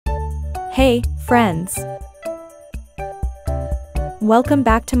Hey, friends! Welcome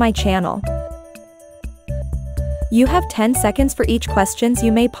back to my channel. You have 10 seconds for each questions.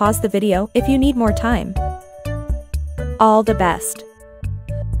 You may pause the video if you need more time. All the best.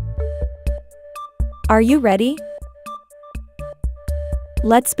 Are you ready?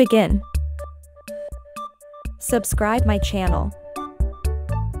 Let's begin. Subscribe my channel.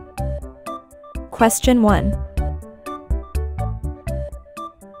 Question 1.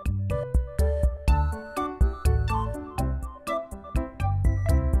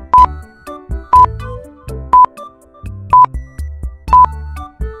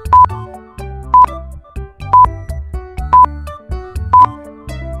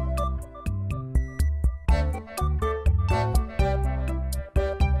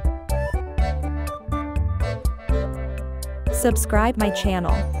 Subscribe my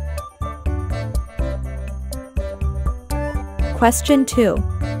channel. Question 2.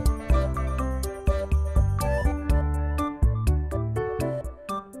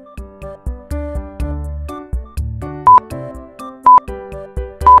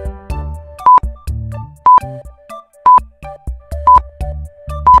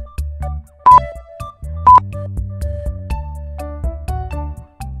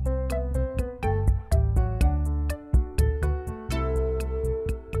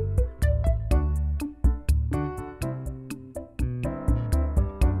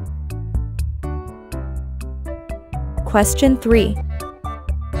 Question 3.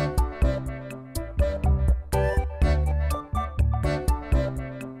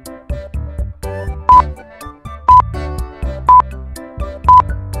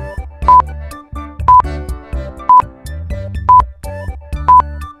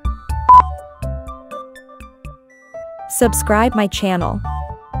 Subscribe my channel.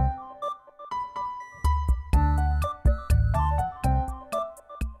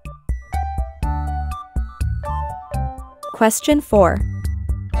 Question 4.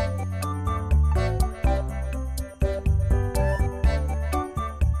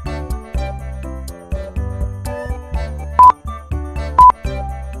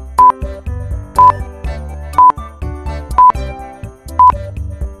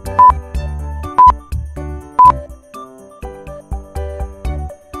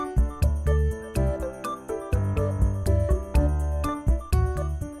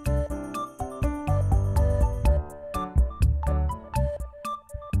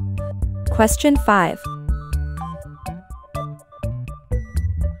 Question 5.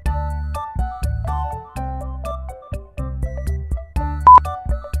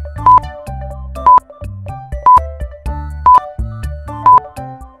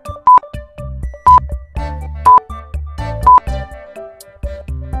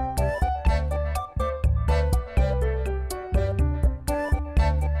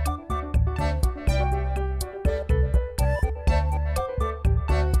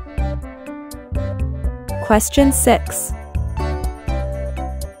 Question 6.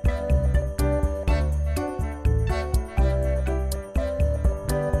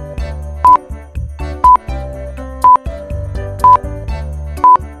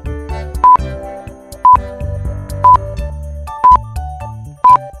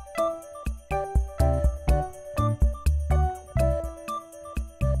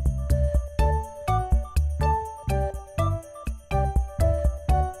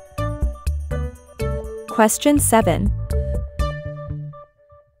 Question 7.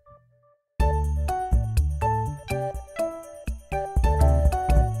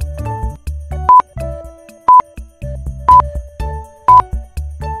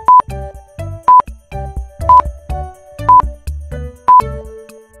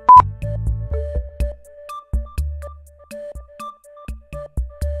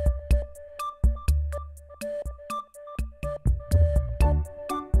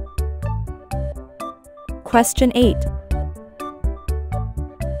 Question 8.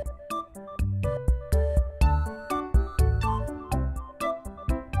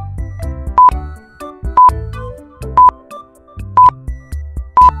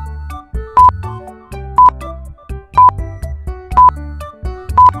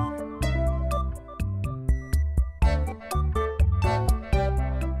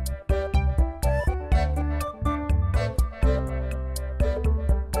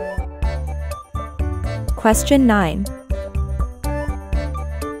 Question 9.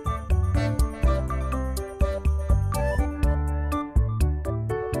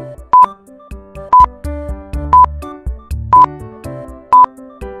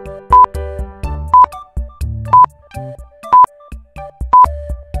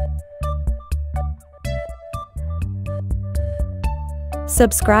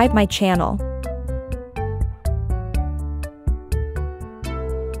 Subscribe my channel.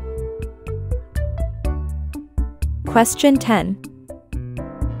 Question 10.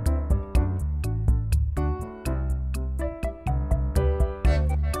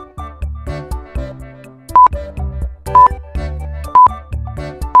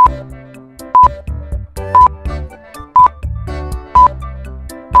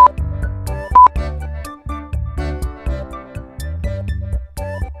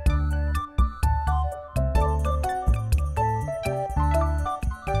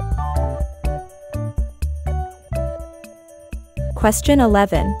 Question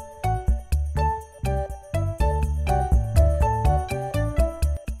 11.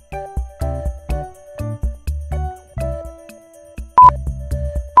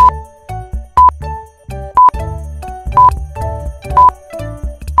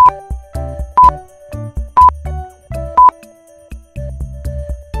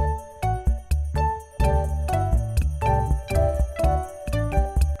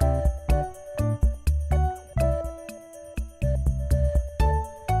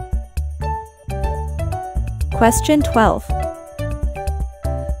 Question 12.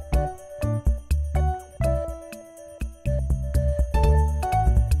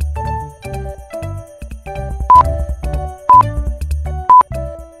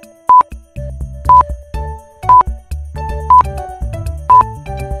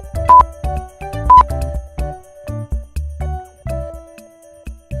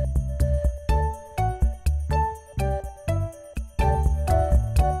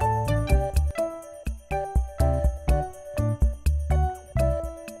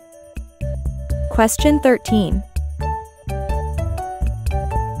 Question 13.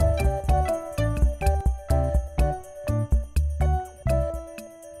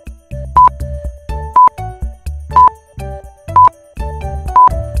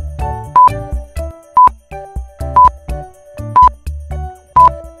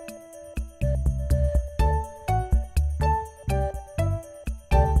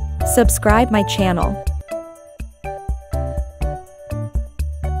 Subscribe my channel.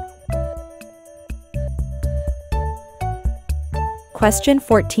 Question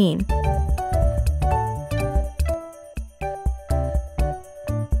 14.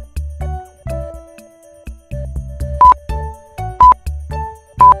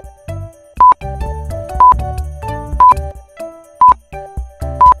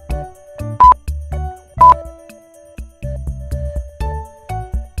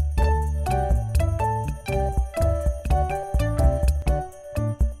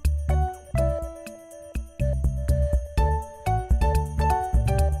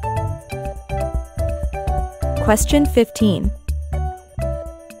 Question 15.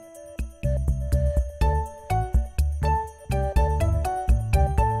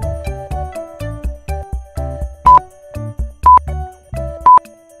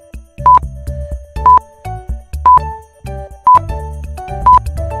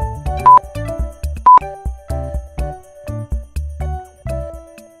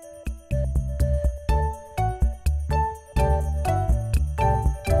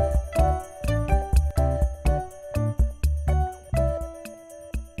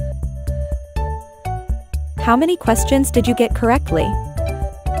 How many questions did you get correctly?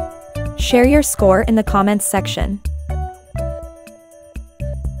 Share your score in the comments section.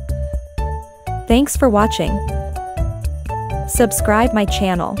 Thanks for watching. Subscribe my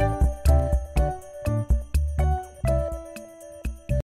channel.